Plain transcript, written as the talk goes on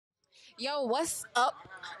Yo, what's up?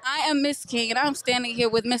 I am Miss King, and I'm standing here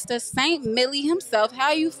with Mr. Saint Millie himself.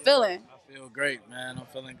 How you feeling? I feel great, man. I'm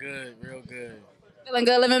feeling good, real good. Feeling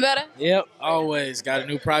good, living better? Yep, always. Got a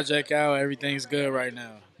new project out. Everything's good right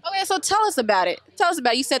now. Okay, so tell us about it. Tell us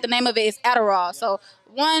about it. You said the name of it is Adderall. So,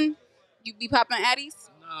 one, you be popping Addies?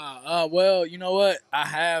 Nah, well, you know what? I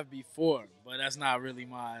have before, but that's not really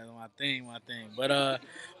my thing, But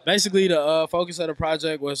basically, the focus of the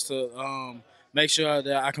project was to make sure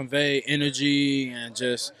that I convey energy and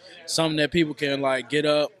just something that people can like get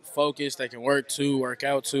up, focus, they can work to, work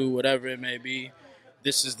out to, whatever it may be.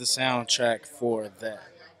 This is the soundtrack for that.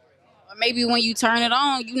 Or maybe when you turn it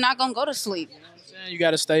on, you're not going to go to sleep. You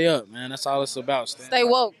got to stay up, man. That's all it's about. Stay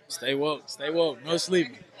woke. Stay woke. Stay woke. No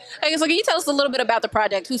sleeping. Okay, so can you tell us a little bit about the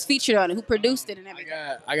project? Who's featured on it? Who produced it and everything?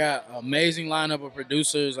 I got amazing lineup of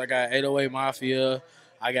producers. I got 808 Mafia.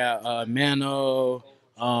 I got Mano.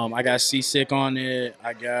 I got Seasick on it.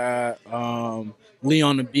 I got Lee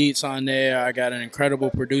on the beats on there. I got an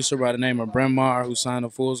incredible producer by the name of Bremar who signed a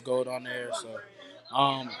Fool's Gold on there. So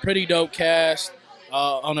pretty dope cast.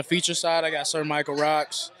 On the feature side, I got Sir Michael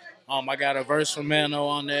Rocks. I got a verse from Mano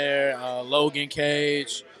on there. Logan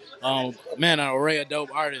Cage. Man, an array of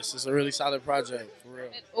dope artists. It's a really solid project, for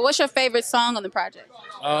real. What's your favorite song on the project?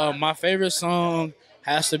 My favorite song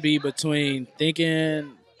has to be between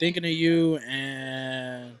Thinking of You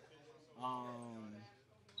and a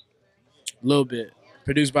little bit.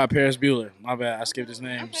 Produced by Paris Bueller. My bad, I skipped his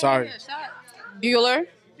name. Okay, Sorry. yeah, shout out. Bueller.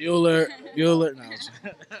 Bueller.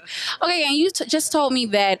 No. Okay, and you just told me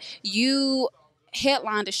that you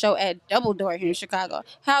headlined a show at Double Door here in Chicago.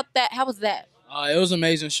 How was that? It was an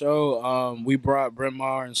amazing show. We brought Brent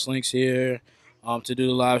Maher and Slinks here to do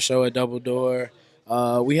the live show at Double Door.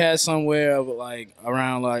 We had somewhere of like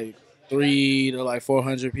around like 300 to like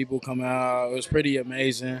 400 people come out. It was pretty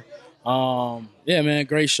amazing. Yeah, man,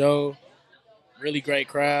 great show. Really great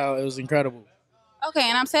crowd. It was incredible. Okay,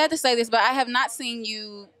 and I'm sad to say this, but I have not seen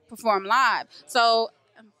you perform live. So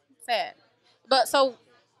I'm sad. But so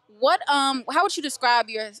what how would you describe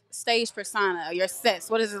your stage persona, your sets?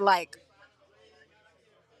 What is it like?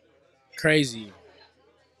 Crazy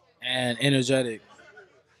and energetic,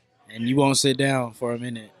 and you won't sit down for a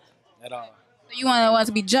minute at all. You want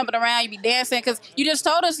to be jumping around, you be dancing, because you just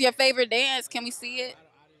told us your favorite dance. Can we see it?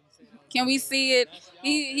 Can we see it?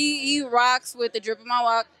 He rocks with the drip of my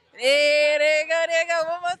walk. Hey, there you go,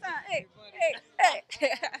 one more time. Hey.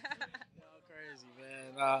 Crazy,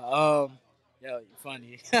 man. Yo, you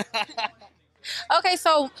funny. Okay,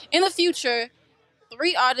 so in the future,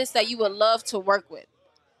 3 artists that you would love to work with.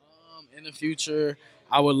 In the future,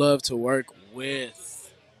 I would love to work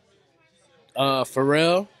with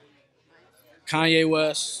Pharrell, Kanye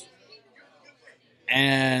West,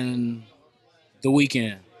 and The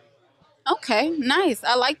Weeknd. Okay, nice.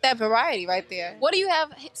 I like that variety right there. What do you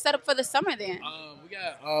have set up for the summer then? We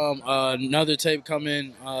got another tape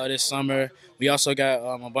coming this summer. We also got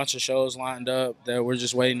a bunch of shows lined up that we're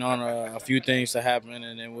just waiting on a few things to happen,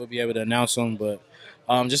 and then we'll be able to announce them. But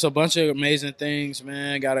just a bunch of amazing things,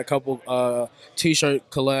 man. Got a couple T-shirt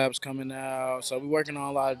collabs coming out. So we're working on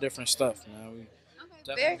a lot of different stuff, man. We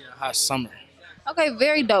definitely get a hot summer. Okay,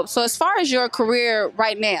 very dope. So as far as your career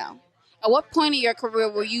right now, at what point in your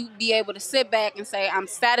career will you be able to sit back and say, I'm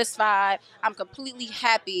satisfied, I'm completely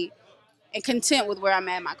happy and content with where I'm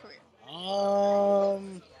at in my career?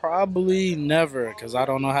 Probably never, because I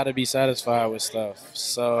don't know how to be satisfied with stuff.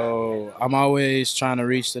 So I'm always trying to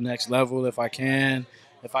reach the next level if I can.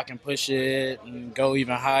 If I can push it and go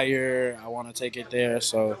even higher, I want to take it there.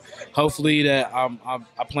 So hopefully that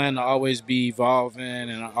I plan to always be evolving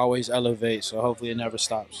and I always elevate. So hopefully it never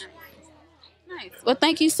stops. Nice. Well,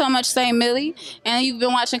 thank you so much, Saint Millie. And you've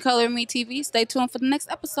been watching Color Me TV. Stay tuned for the next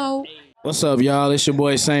episode. What's up, y'all? It's your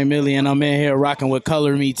boy Saint Millie, and I'm in here rocking with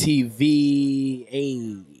Color Me TV.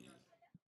 Hey.